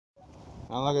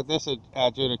Now look at this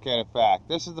adjudicated fact.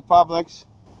 This is the public's.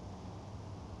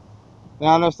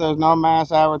 Notice there's no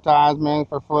mass advertisement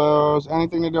for flus,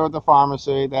 anything to do with the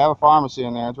pharmacy. They have a pharmacy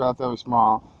in there, it's relatively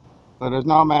small. So there's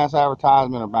no mass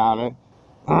advertisement about it.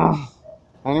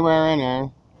 Anywhere in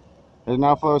there. There's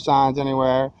no flu signs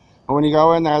anywhere. But when you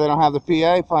go in there, they don't have the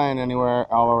PA playing anywhere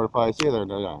all over the place either,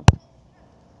 do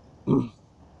they?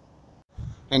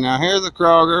 And now here's the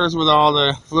Kroger's with all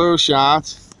the flu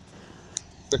shots.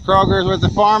 The Kroger's with the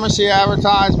pharmacy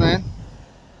advertisement.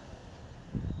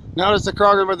 Notice the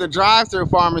Kroger with the drive-through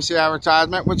pharmacy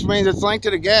advertisement, which means it's linked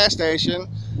to the gas station,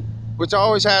 which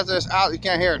always has this out. You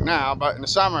can't hear it now, but in the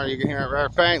summer you can hear it very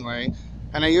faintly.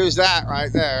 And they use that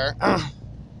right there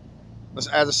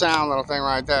as a sound little thing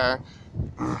right there.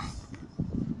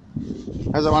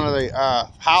 As one of the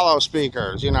hollow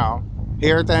speakers, you know.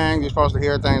 Hear things, you're supposed to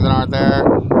hear things that aren't there.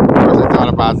 Of course they thought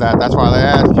about that, that's why they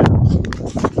asked you.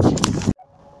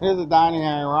 Here's the dining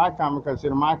area where I come because see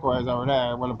the microwave's over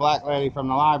there, where the black lady from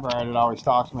the library that always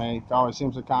talks to me, always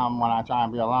seems to come when I try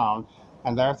and be alone.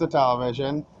 And there's the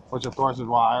television, which of course is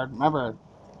wired. Remember,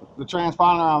 the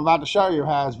transponder I'm about to show you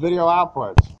has video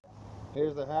outputs.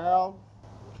 Here's the Herald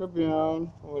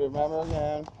Tribune, we'll remember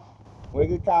again.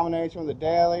 Weekly combination with the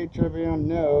Daily Tribune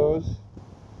News,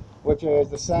 which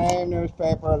is the same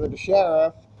newspaper that the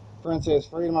sheriff, for instance,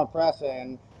 freedom of press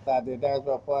in, that the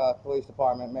Daresville Police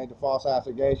Department made the false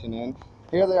allegation in.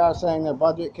 Here they are saying their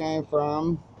budget came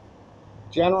from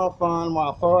general fund,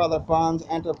 while 4 other funds,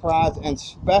 enterprise, and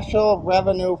special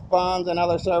revenue funds and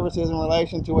other services in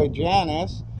relation to a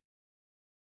Janus.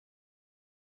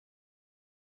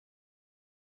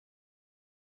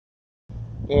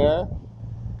 Here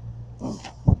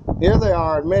they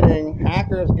are admitting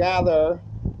hackers gather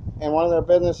in one of their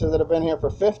businesses that have been here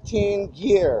for 15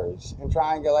 years in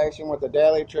triangulation with the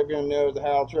Daily Tribune News, the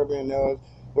Herald Tribune News,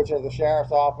 which is the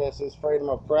sheriff's office's freedom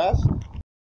of press.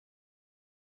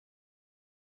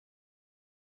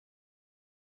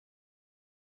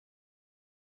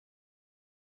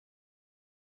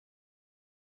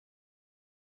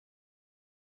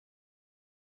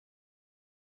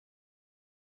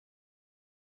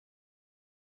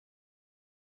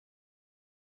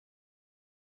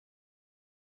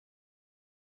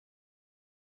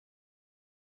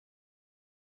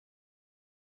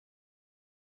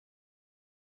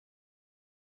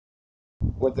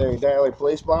 With the daily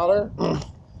police blotter.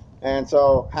 And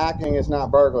so hacking is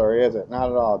not burglary, is it? Not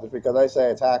at all. Just because they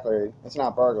say it's hackery, it's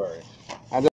not burglary.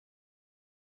 And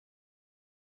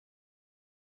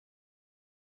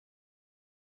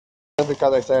just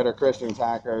because they say they're Christians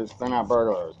hackers, they're not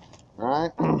burglars.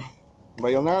 Alright? But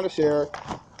you'll notice here,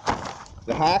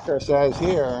 the hacker says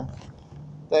here,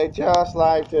 they just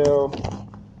like to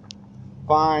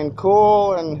find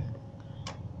cool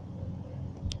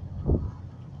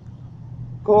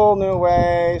new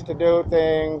ways to do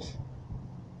things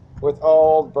with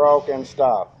old broken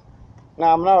stuff.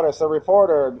 Now notice the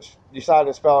reporter decided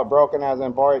to spell it broken as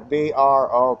in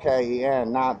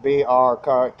B-R-O-K-E-N, not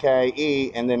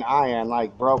B-R-K-E and then I-N,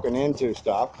 like broken into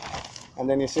stuff. And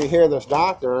then you see here this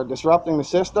doctor disrupting the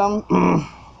system.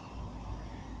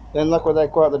 Then look what they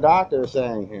quote the doctor is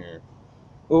saying here,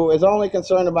 who is only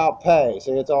concerned about pay.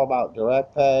 See, it's all about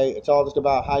direct pay. It's all just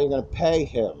about how you're going to pay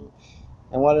him.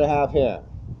 And what do they have here?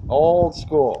 Old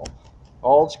school.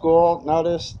 Old school,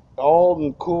 notice old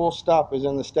and cool stuff is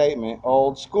in the statement,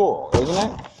 old school, isn't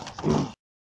it?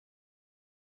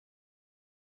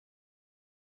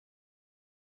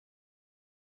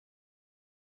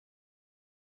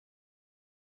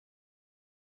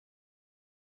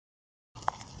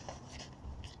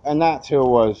 And that's who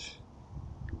was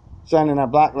sending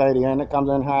that black lady in that comes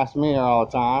in and has me here all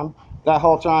the time. That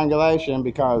whole triangulation,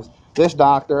 because this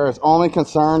doctor is only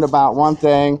concerned about one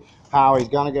thing, how he's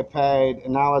going to get paid.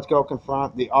 And now let's go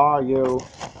confront the RU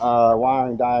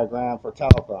wiring diagram for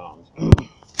telephones.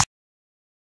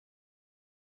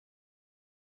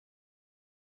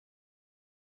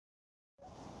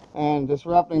 And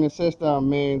disrupting the system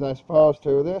means, I suppose,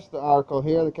 to this the article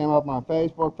here that came up on my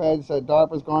Facebook page, said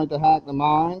DARPA's going to hack the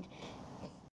mind.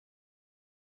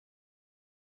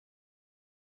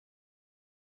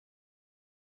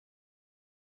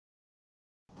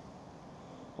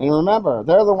 And remember,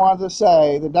 they're the ones that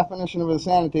say the definition of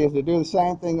insanity is to do the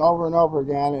same thing over and over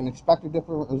again and expect a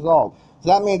different result. So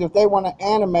that means if they want to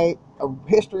animate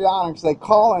histrionics they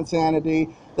call insanity,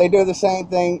 they do the same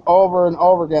thing over and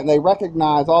over again. They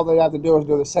recognize all they have to do is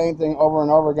do the same thing over and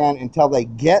over again until they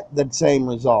get the same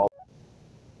result.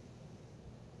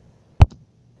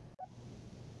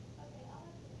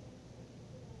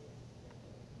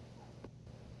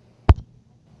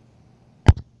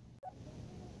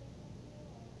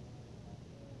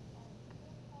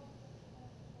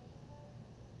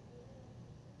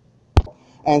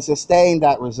 and sustained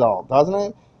that result, doesn't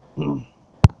it?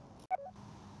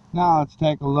 Now let's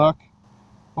take a look.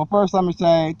 Well, first let me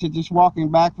say, to just walking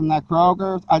back from that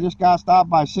Kroger's, I just got stopped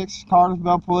by 6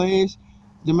 Cartersville police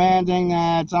demanding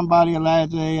that somebody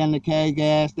allegedly in the K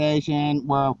gas station,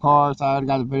 where of course I already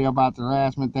got a video about the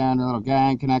harassment there and the little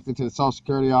gang connected to the Social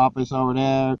Security office over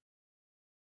there.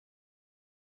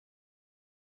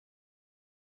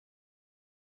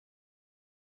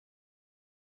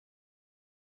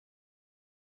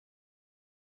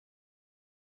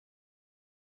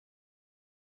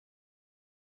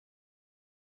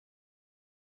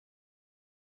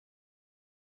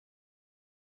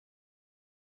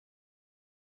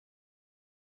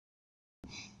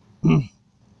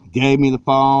 Gave me the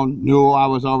phone, knew I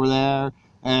was over there,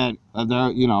 and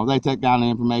they take down the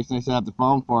information, they set up the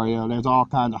phone for you. There's all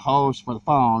kinds of hosts for the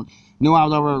phone. Knew I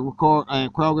was over at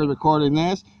Kroger recording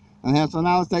this, and then, so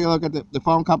now let's take a look at the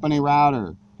phone company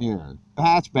router here.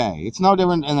 Patch bay. It's no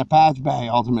different than a patch bay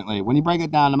ultimately. When you break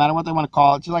it down, no matter what they want to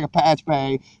call it, it's just like a patch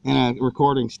bay in a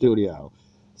recording studio.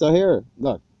 So here,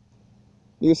 look.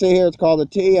 You can see here it's called the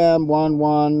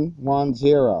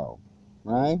TM1110,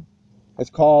 right? It's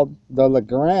called the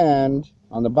Legrand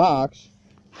on the box,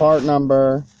 part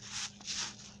number.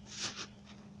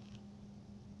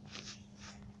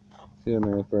 Excuse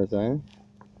me for a second.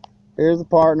 Here's the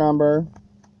part number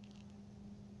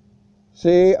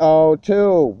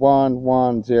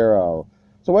CO2110.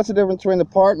 So what's the difference between the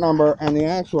part number and the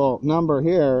actual number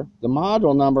here, the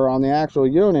module number on the actual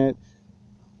unit?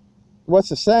 What's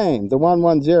the same? The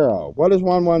 110. What is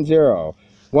 110?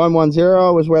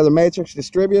 110 is where the Matrix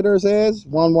Distributors is.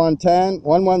 1110,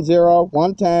 110,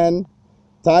 110,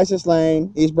 Tysus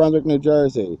Lane, East Brunswick, New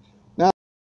Jersey. Now,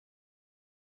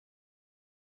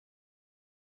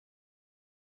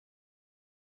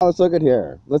 let's look at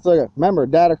here. Let's look at, remember,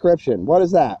 data encryption. What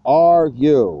is that?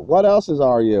 RU. What else is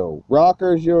RU?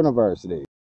 Rutgers University.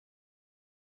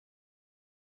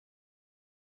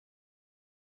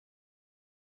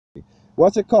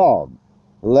 What's it called?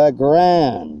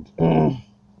 Legrand.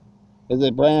 Is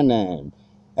it brand name?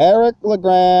 Eric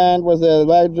Legrand was a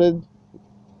alleged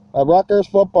Rutgers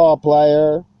football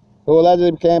player who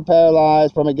allegedly became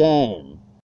paralyzed from a game.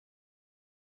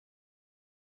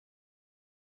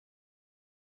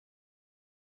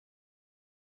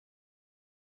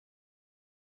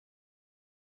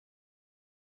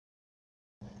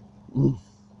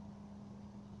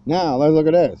 Now, let's look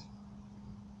at this.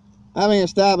 Having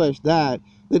established that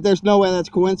there's no way that's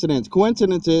coincidence.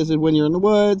 Coincidence is when you're in the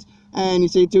woods and you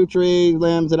see 2 tree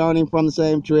limbs that aren't even from the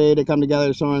same tree, they come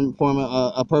together to form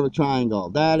a perfect triangle.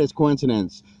 That is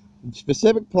coincidence.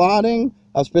 Specific plotting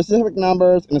of specific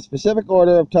numbers in a specific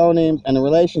order of tonemes and the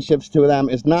relationships to them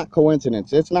is not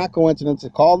coincidence. It's not coincidence.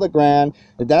 It's called Legrand.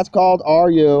 That's called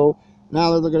RU. Now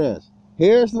let's look at this.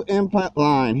 Here's the input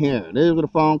line here. There's where the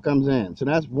phone comes in. So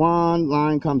that's one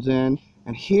line comes in.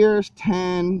 And here's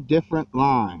 10 different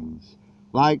lines.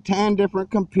 Like 10 different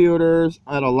computers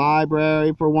at a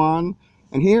library for one.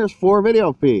 And here's 4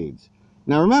 video feeds.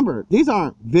 Now remember, these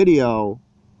aren't video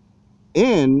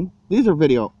in, these are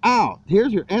video out.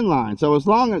 Here's your inline. So as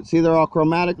long as, see they're all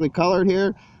chromatically colored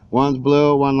here. One's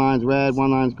blue, one line's red,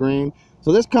 one line's green.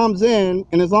 So this comes in,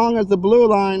 and as long as the blue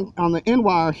line on the in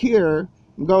wire here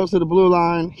goes to the blue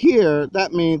line here,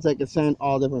 that means they can send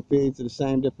all different feeds to the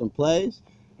same different place.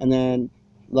 And then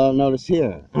notice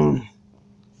here.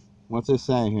 What's it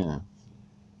say here?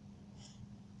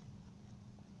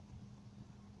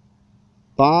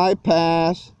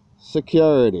 Bypass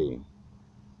security.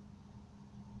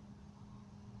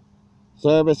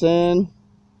 Service in,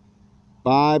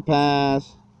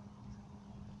 bypass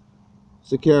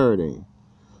security.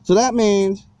 So that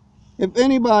means if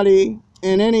anybody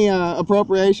in any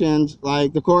appropriations,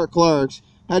 like the court clerks,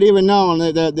 had even known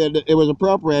that it was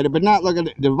appropriated, but not look at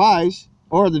the device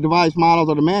or the device models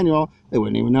or the manual, they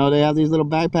wouldn't even know they have these little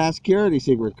bypass security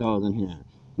secret codes in here.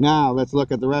 Now let's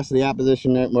look at the rest of the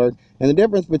apposition network and the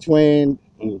difference between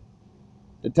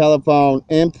the telephone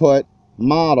input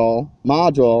module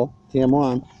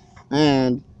TM1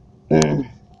 and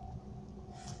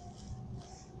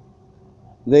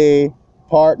the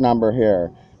part number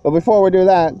here. But before we do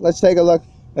that, let's take a look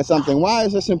at something. Why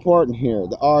is this important here,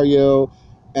 the RU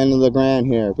and the Legrand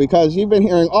here? Because you've been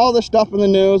hearing all this stuff in the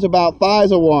news about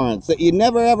FISA warrants that you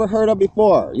never ever heard of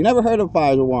before. You never heard of a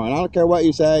FISA warrant. I don't care what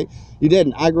you say. You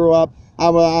didn't. I grew up, I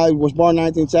was born in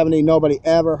 1970. Nobody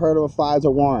ever heard of a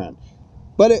FISA warrant.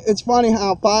 But it's funny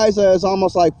how FISA is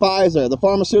almost like Pfizer, the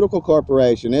pharmaceutical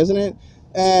corporation, isn't it?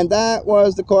 And that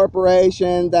was the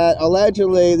corporation that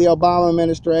allegedly the Obama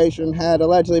administration had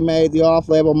allegedly made the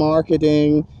off-label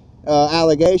marketing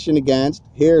allegation against.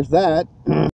 Here's that.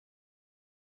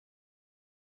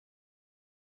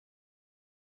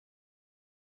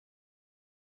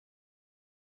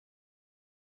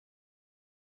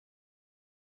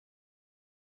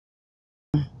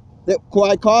 That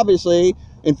quite obviously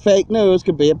in fake news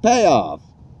could be a payoff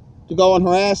to go and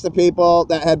harass the people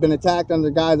that had been attacked under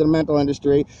the guise of the mental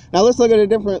industry. Now let's look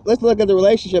at let's look at the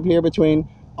relationship here between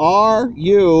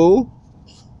RU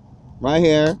right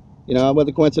here, you know, with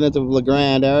the coincidence of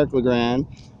Legrand, Eric Legrand,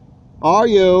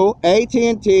 RU,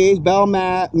 AT&T's, Bell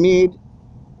Mead,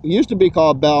 used to be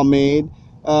called Bell Mead,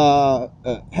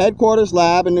 headquarters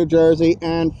lab in New Jersey,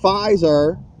 and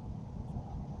Pfizer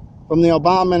from the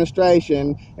Obama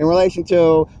administration in relation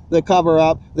to the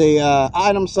cover-up, the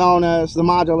item sonus, the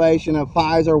modulation of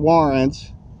Pfizer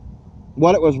warrants,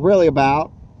 what it was really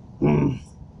about.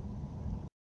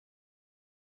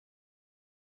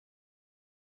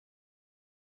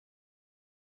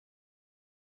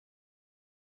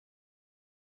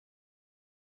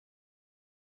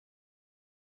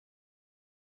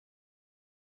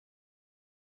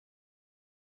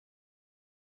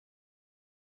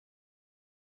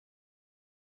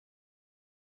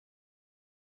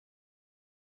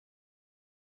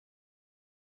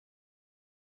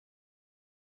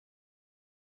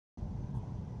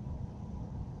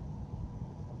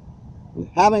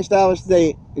 Having established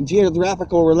the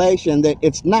geographical relation that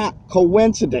it's not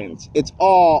coincidence, it's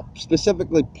all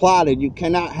specifically plotted. You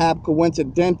cannot have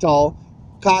coincidental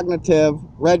cognitive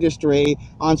registry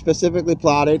on specifically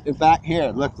plotted. In fact, here,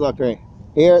 look right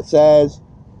here, it says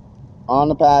on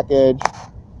the package,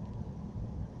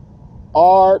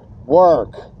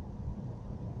 artwork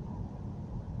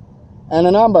and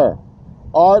a number.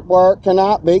 Artwork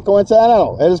cannot be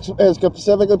coincidental. It is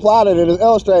specifically plotted. It is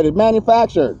illustrated,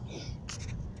 manufactured.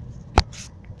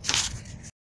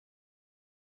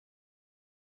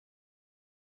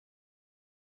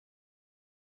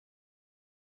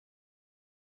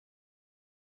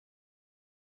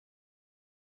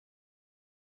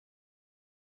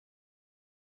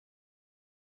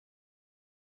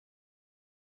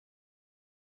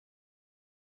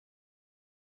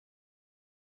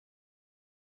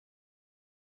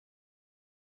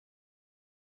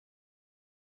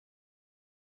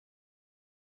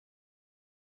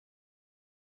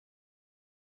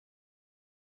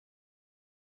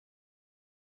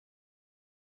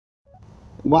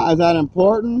 Why is that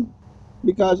important?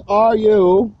 Because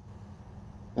RU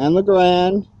and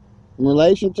Legrand, in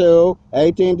relation to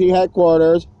AT&T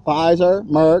headquarters, Pfizer,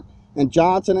 Merck, and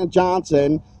Johnson &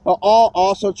 Johnson, are all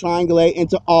also triangulate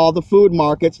into all the food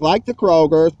markets, like the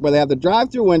Kroger's, where they have the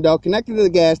drive-through window connected to the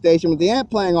gas station with the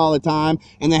amp playing all the time,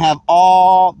 and they have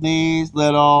all these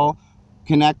little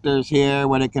connectors here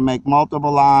where they can make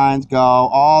multiple lines go,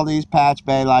 all these patch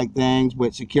bay like things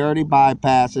with security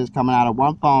bypasses coming out of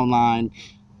one phone line,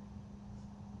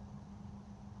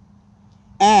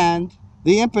 and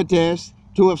the impetus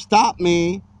to have stopped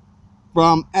me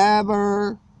from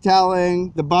ever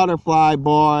telling the butterfly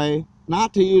boy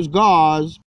not to use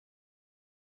gauze.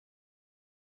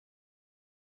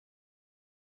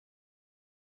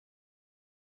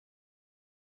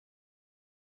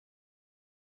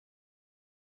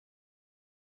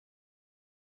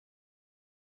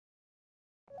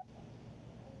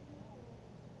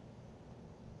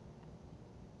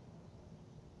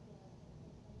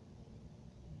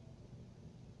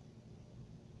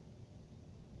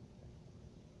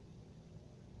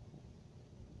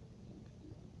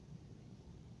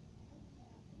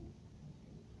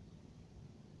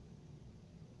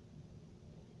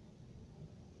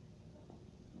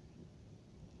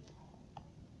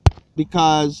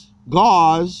 Because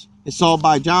gauze is sold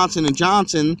by Johnson &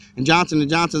 Johnson and Johnson &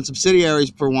 Johnson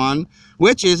subsidiaries for one,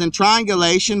 which is in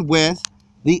triangulation with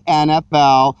the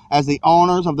NFL as the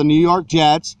owners of the New York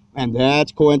Jets. And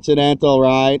that's coincidental,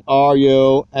 right? Are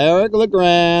you? Eric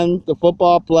Legrand, the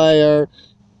football player.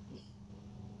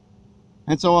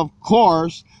 And so, of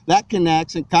course, that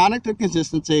connects in cognitive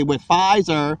consistency with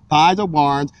Pfizer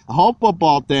warrants, the whole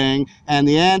football thing, and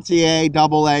the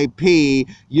NCAAP,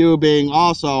 you being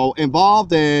also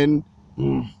involved in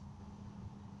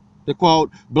the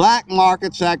quote, black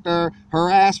market sector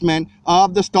harassment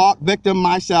of the stalk victim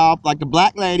myself, like the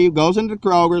black lady who goes into the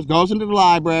Kroger's, goes into the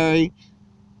library,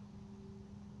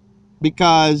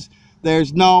 because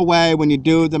there's no way when you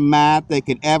do the math they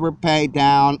could ever pay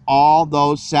down all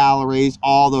those salaries,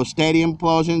 all those stadium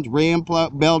implosions,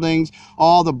 buildings,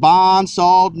 all the bonds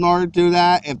sold in order to do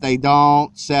that if they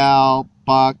don't sell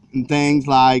buck and things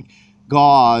like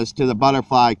gauze to the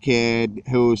butterfly kid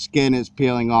whose skin is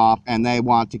peeling off, and they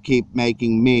want to keep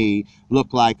making me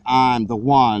look like I'm the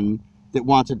one that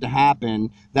wants it to happen.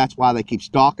 That's why they keep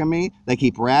stalking me. They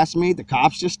keep harassing me. The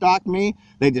cops just stalk me.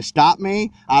 They just stop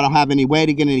me. I don't have any way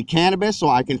to get any cannabis, so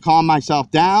I can calm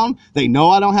myself down. They know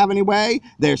I don't have any way.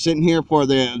 They're sitting here for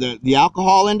the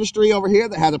alcohol industry over here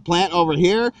that has a plant over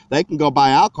here. They can go buy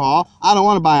alcohol. I don't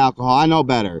want to buy alcohol. I know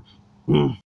better.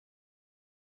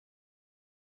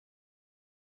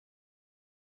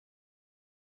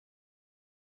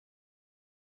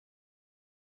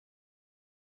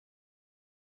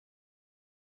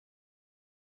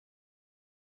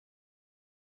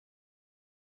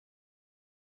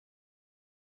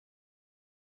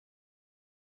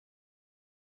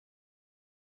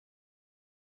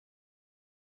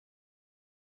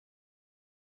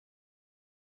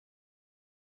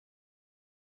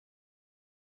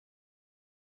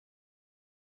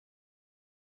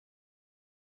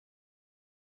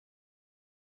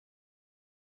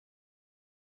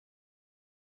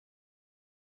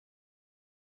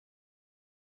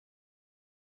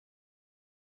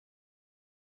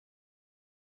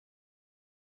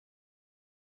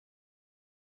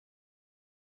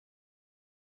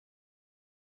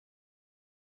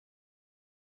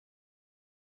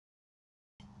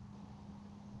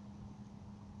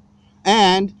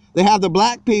 And they have the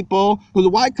black people, who the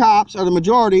white cops are the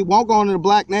majority, won't go into the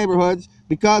black neighborhoods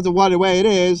because of what the way it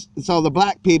is. So the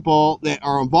black people that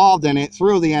are involved in it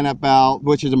through the NFL,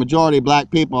 which is a majority of black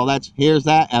people, here's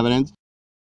that evidence.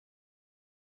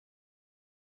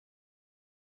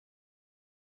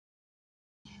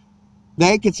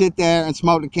 They could sit there and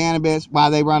smoke the cannabis while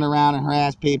they run around and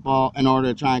harass people in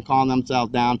order to try and calm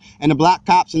themselves down. And the black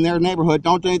cops in their neighborhood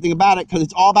don't do anything about it because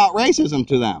it's all about racism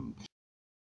to them.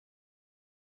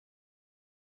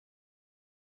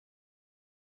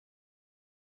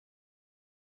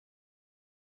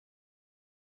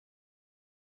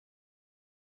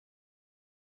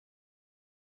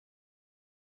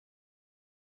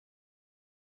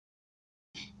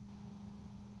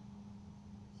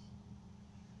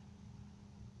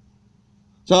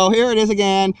 So here it is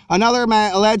again, another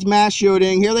alleged mass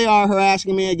shooting. Here they are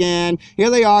harassing me again. Here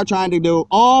they are trying to do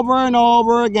over and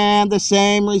over again the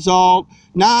same result,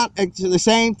 not the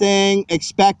same thing,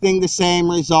 expecting the same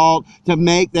result to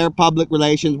make their public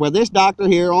relations, where this doctor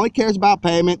here only cares about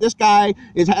payment. This guy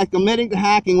is committing to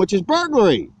hacking, which is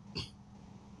burglary.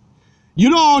 You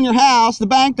don't own your house, the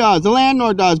bank does, the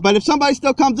landlord does, but if somebody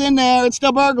still comes in there, it's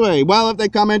still burglary. Well, if they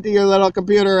come into your little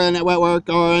computer and at work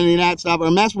or any of that stuff or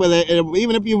mess with it,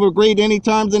 even if you've agreed to any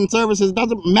terms and services, it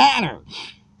doesn't matter.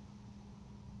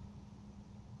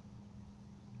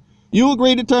 You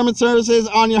agreed to terms and services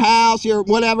on your house, your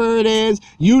whatever it is,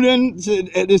 you didn't,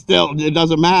 it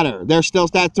doesn't matter. There's still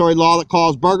statutory law that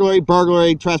calls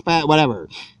burglary, trespass, whatever.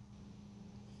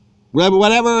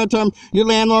 Whatever term your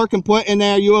landlord can put in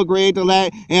there, you agree to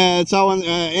let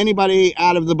anybody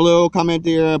out of the blue come into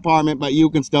your apartment, but you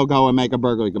can still go and make a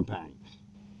burglary complaint.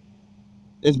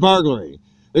 It's burglary.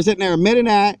 They're sitting there admitting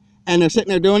that, and they're sitting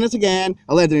there doing this again,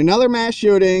 alleging another mass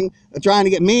shooting, trying to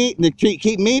get me, to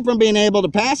keep me from being able to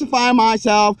pacify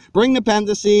myself, bring the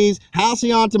appendices,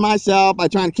 housing onto myself by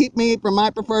trying to keep me from my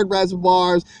preferred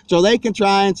reservoirs so they can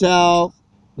try and sell.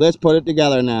 Let's put it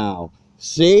together now.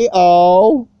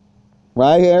 CO.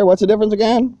 Right here. What's the difference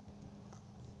again?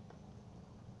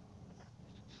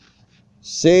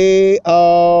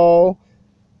 CO2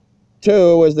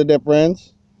 is the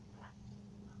difference.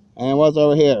 And what's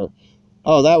over here?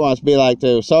 Oh, that must be like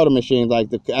the soda machines, like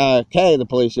the K the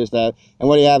police just had. And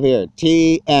what do you have here?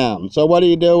 TM. So what do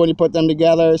you do when you put them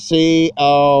together? COMMIT.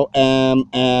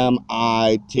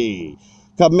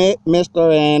 Commit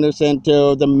Mr. Anderson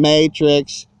to the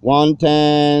Matrix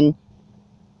 110.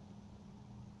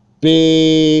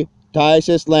 B.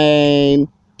 Tysus Lane.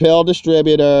 Pill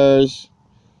distributors.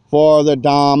 For the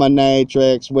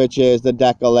dominatrix, which is the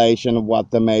declaration of what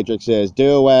the matrix is.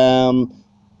 Do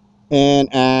in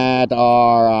at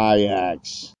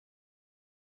RIX.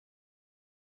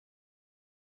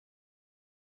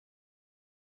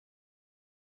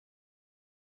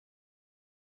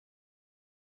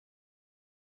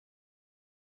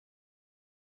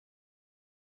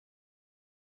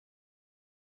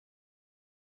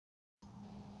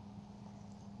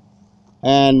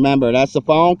 And remember, that's the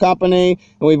phone company,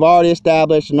 and we've already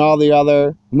established in all the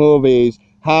other movies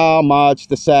how much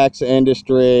the sex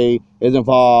industry is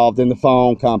involved in the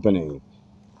phone company.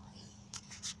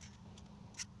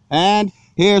 And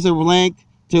here's a link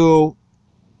to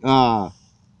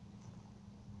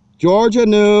Georgia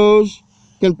News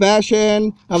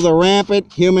confession of the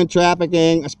rampant human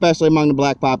trafficking, especially among the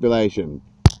black population.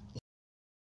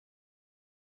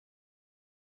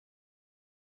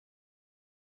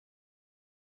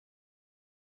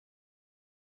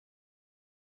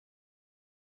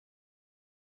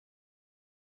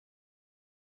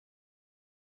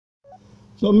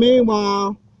 So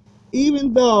meanwhile,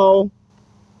 even though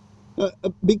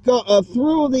because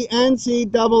through the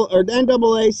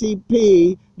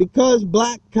NAACP, because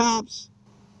black cops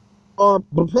are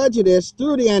prejudiced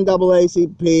through the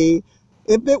NAACP,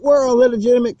 if it were a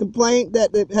legitimate complaint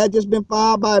that had just been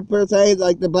filed by, per se,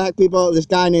 like the black people, this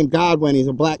guy named Godwin, he's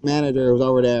a black manager who's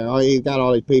over there. Oh, he's got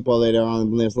all these people that are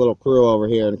on this little crew over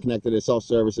here and connected to social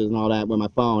services and all that with my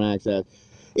phone access.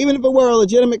 Even if it were a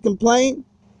legitimate complaint,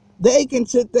 they can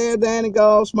sit there then and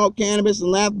go smoke cannabis and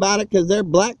laugh about it because their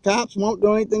black cops won't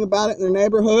do anything about it in their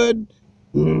neighborhood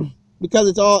because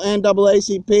it's all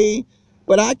NAACP.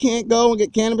 But I can't go and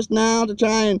get cannabis now to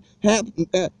try and have,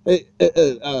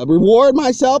 reward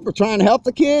myself for trying to help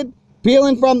the kid,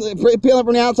 peeling from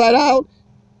the outside out,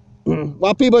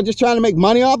 while people are just trying to make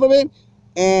money off of it.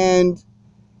 And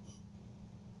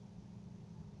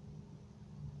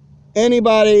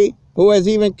anybody who has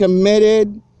even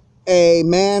committed a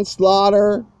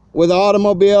manslaughter with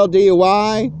automobile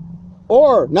DUI,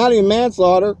 or not even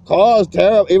manslaughter, caused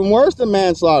terror, even worse than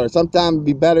manslaughter. Sometimes it'd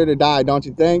be better to die, don't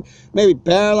you think? Maybe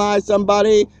paralyze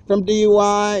somebody from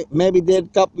DUI, maybe did a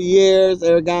couple years,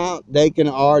 they're gone. They can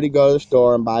already go to the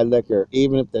store and buy liquor,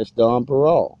 even if they're still on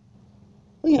parole.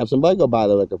 We have somebody go buy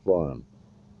the liquor for them.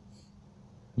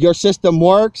 Your system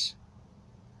works.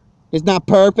 It's not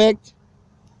perfect.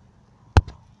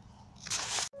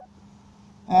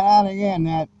 And again,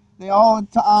 that the old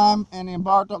time in the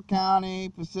Bartow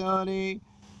County facility,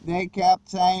 they kept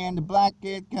saying, the black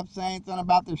kids kept saying something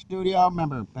about their studio.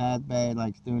 Remember, Paz Bay,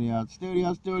 like studio,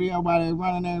 while they're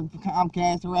running their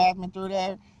Comcast harassment through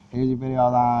there. Here's your video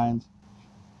lines.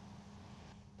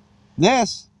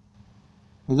 This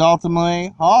is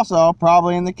ultimately also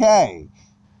probably in the K,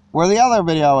 where the other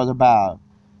video was about.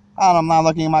 I'm not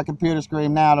looking at my computer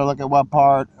screen now to look at what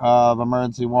part of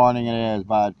emergency warning it is,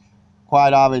 but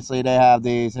quite obviously they have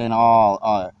these in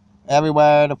all,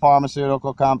 everywhere. The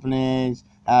pharmaceutical companies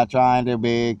are trying to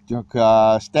be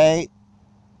state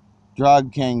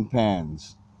drug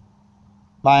kingpins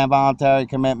by involuntary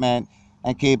commitment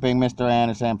and keeping Mr.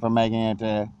 Anderson from making it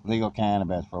to legal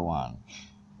cannabis, for one.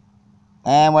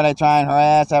 And when they try and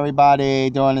harass everybody,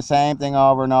 doing the same thing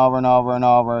over and over and over and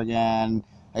over again,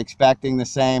 expecting the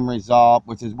same result,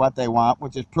 which is what they want,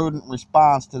 which is prudent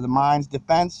response to the mine's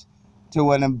defense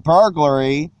to an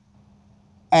burglary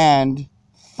and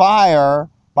fire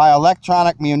by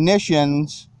electronic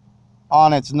munitions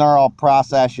on its neural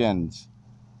processions.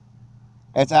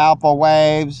 Its alpha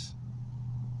waves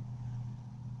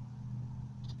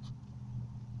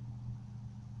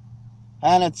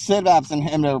and its synapse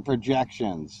inhibitor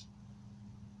projections.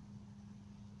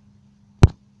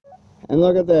 And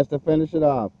look at this to finish it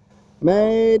off.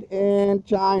 Made in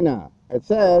China. It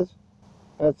says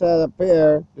up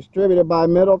here, distributed by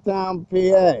Middletown,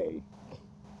 PA.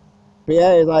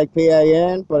 PA is like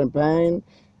PAN, but in pain.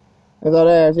 And so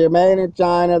there's your made in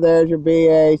China, there's your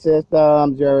BA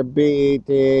systems, your BET,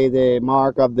 the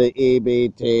mark of the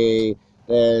EBT,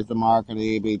 there's the mark of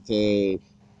the EBT,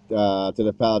 to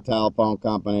the telephone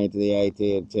company, to the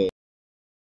AT&T.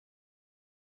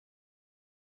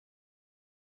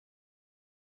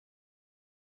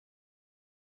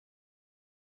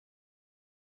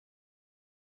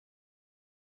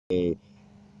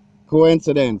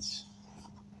 Coincidence.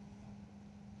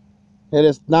 It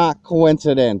is not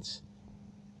coincidence.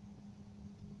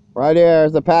 Right here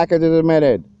is the package is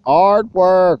admitted.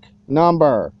 Artwork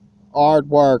number.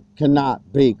 Artwork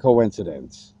cannot be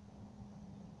coincidence.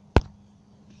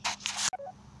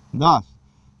 Thus,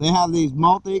 they have these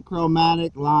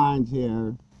multi-chromatic lines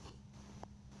here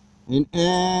in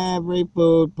every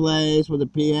food place with a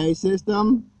PA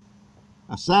system,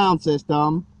 a sound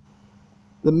system.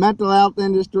 The mental health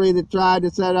industry that tried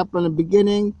to set up in the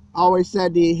beginning always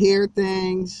said, do you hear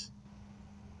things?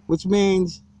 Which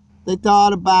means they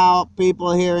thought about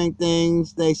people hearing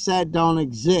things they said don't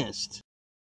exist.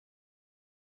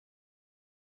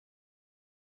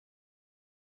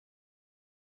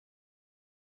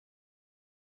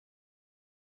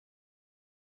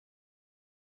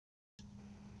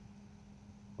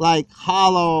 Like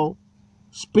hollow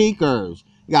speakers.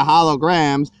 You got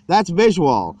holograms, that's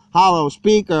visual. Hollow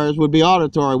speakers would be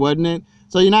auditory, wouldn't it?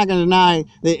 So you're not going to deny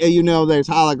that there's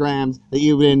holograms, that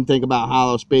you didn't think about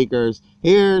hollow speakers.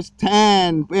 Here's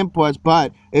 10 inputs,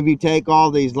 but if you take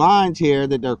all these lines here,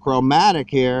 that they're chromatic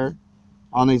here,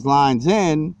 on these lines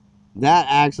in, that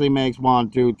actually makes 1,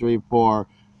 2, 3, 4.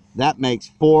 That makes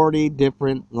 40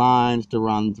 different lines to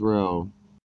run through.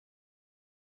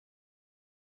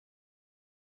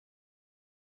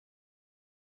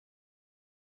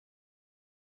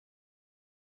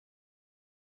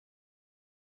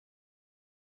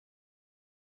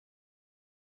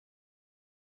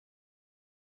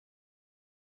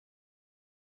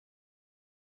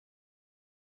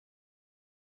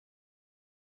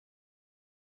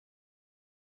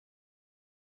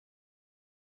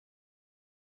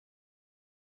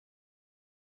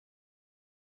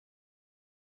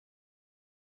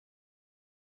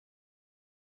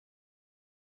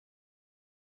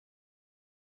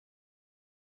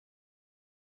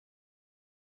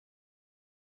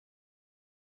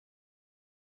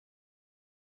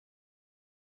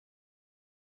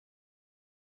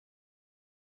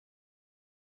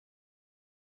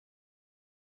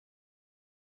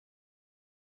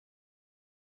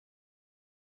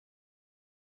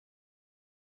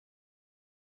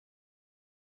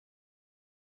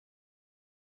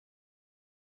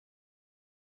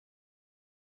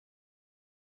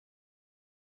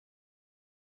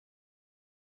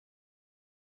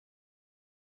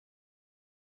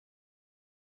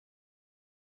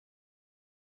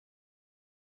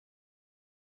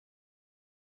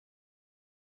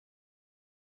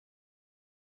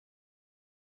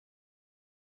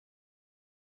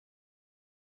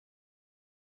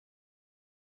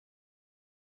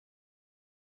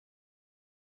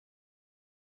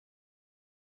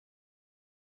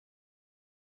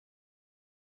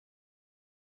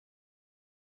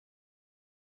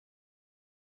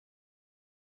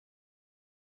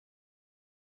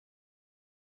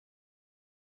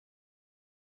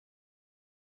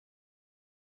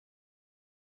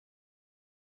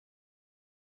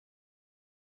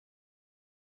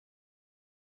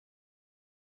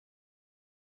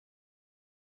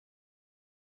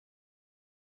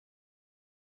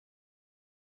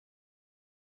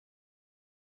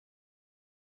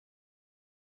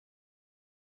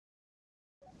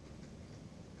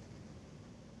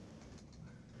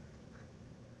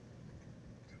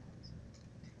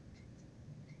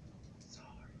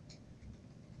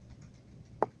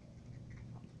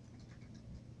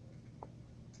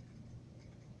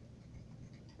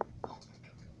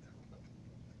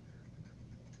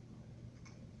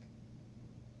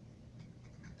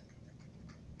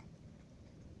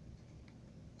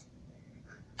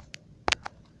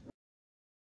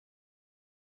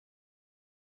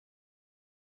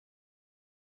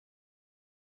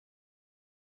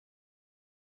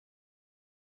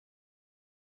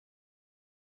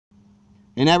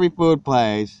 in every food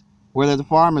place where there's a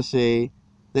pharmacy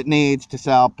that needs to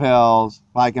sell pills,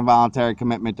 like involuntary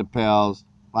commitment to pills,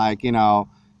 like, you know,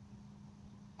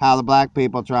 how the black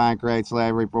people try and create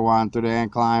slavery, for one, through the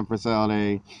Incline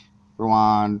facility, for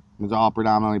one. It's all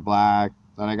predominantly black,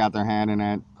 so they got their hand in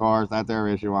it. Of course, that's their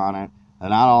issue on it. And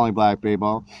not only black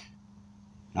people.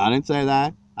 I didn't say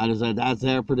that. I just said that's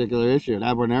their particular issue.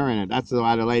 That's when they're in it. That's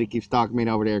why the lady keeps stalking me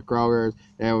over there at Kroger's,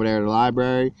 over there at the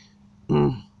library.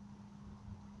 Then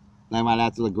why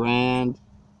that's Legrand.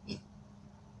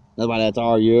 That's why that's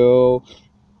RU.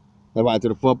 That's why to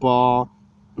the football.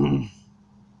 And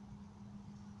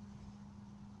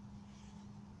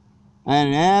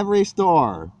in every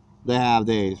store, they have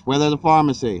these. Where there's a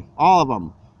pharmacy, all of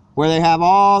them. Where they have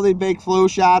all these big flu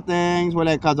shot things,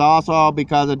 because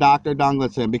of Dr.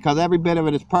 Dungleson, because every bit of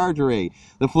it is perjury.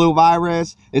 The flu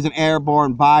virus is an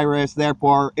airborne virus.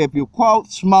 Therefore, if you, quote,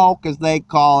 smoke, as they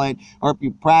call it, or if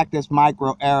you practice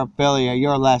microaerophilia,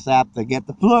 you're less apt to get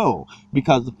the flu,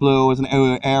 because the flu is an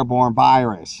airborne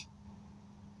virus.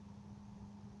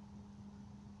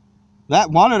 That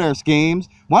one of their schemes,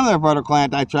 one of their vertical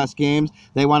antitrust schemes,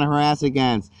 they want to harass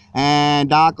against. And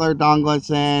Dr.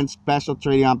 Dunglison's special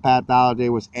treaty on pathology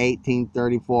was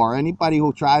 1834. Anybody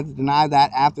who tries to deny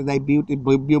that after they beat the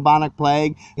bubonic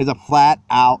plague is a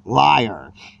flat-out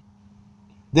liar.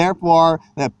 Therefore,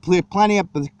 plenty of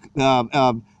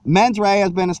mens rea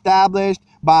has been established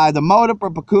by the motive for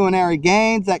pecuniary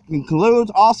gains that concludes,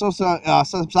 also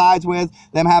subsides with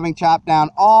them having chopped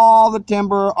down all the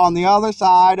timber on the other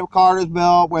side of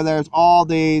Cartersville, where there's all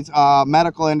these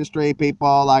medical industry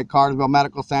people like Cartersville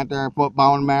Medical Center, Foot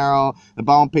Bone Marrow, the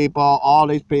Bone People, all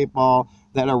these people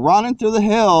that are running through the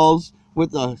hills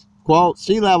with the, quote,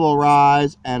 sea level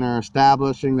rise, and are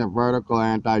establishing the vertical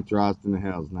antitrust in the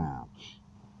hills now.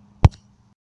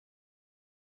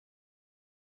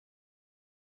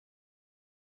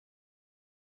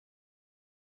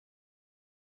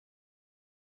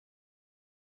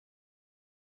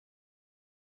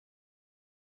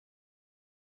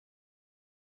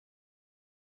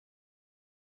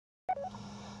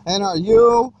 And are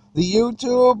you, the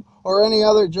YouTube, or any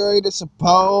other jury to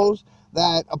suppose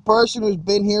that a person who's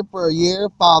been here for a year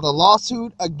filed a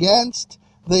lawsuit against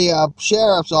the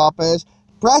sheriff's office,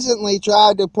 presently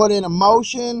tried to put in a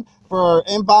motion for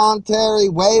involuntary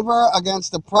waiver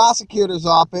against the prosecutor's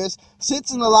office,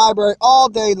 sits in the library all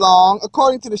day long?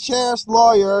 According to the sheriff's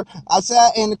lawyer, I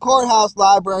sat in the courthouse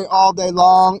library all day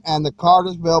long, and the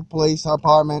Cartersville Police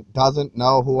Department doesn't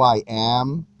know who I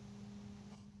am?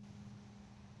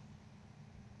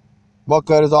 What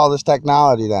good is all this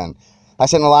technology then? I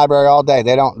sit in the library all day.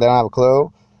 They don't have a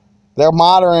clue. They're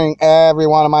monitoring every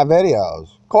one of my videos.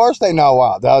 Of course they know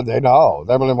what. They know.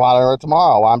 They're going to monitor it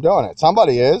tomorrow while I'm doing it.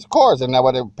 Somebody is. Of course. Isn't that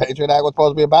what the Patriot Act was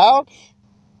supposed to be about?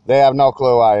 They have no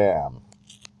clue I am.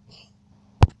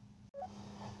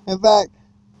 In fact,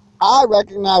 I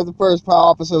recognize the first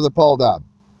officer that pulled up.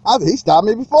 He stopped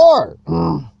me before.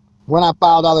 When I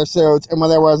filed other suits and when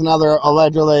there was another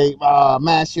allegedly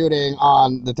mass shooting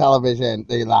on the television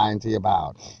they're lying to you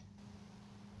about.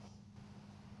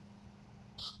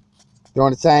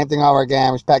 Doing the same thing over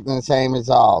again, expecting the same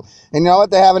result. And you know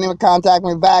what? They haven't even contacted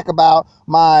me back about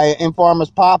my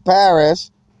informer's Pop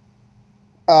Paris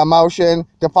motion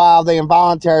to file the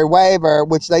involuntary waiver,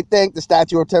 which they think the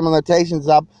statute of limitations is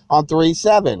up on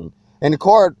 3/7. And the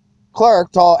court clerk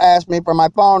asked me for my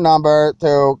phone number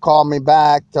to call me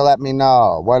back to let me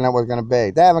know when it was going to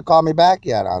be. They haven't called me back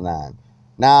yet on that.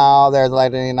 Now there's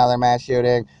likely another mass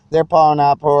shooting. They're pulling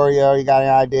up, who are you? You got any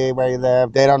ID where you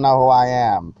live? They don't know who I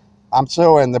am. I'm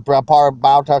suing the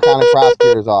Bartow County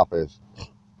Prosecutor's Office.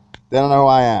 They don't know who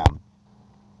I am.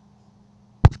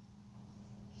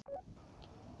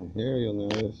 And here you'll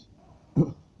notice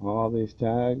all these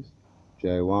tags: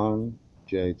 J1,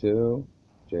 J2,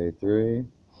 J3,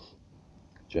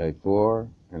 J4,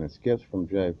 and it skips from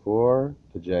J4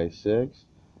 to J6.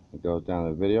 It goes down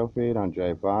the video feed on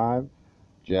J5.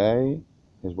 J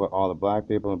is what all the black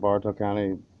people in Bartow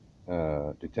County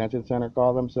Detention Center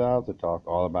call themselves to talk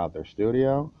all about their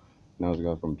studio. Notice it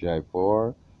goes from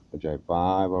J4 to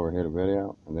J5 over here to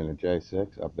video, and then to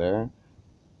J6 up there,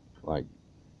 like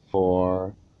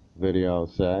 4, video,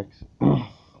 6.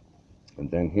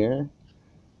 And then here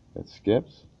it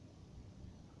skips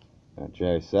at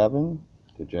J7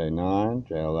 to J9,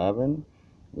 J11,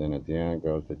 then at the end it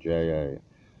goes to J8.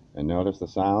 And notice the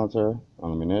silencer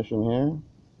on the munition here,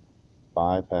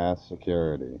 bypass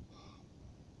security.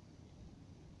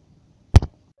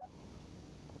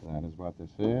 That is what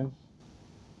this is.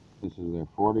 This is their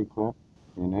 40 clip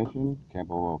munition,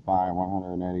 capable of firing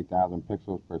 180,000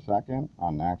 pixels per second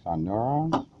on axon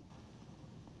neurons.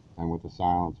 and with the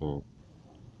silencer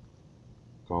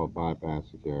called bypass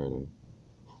security.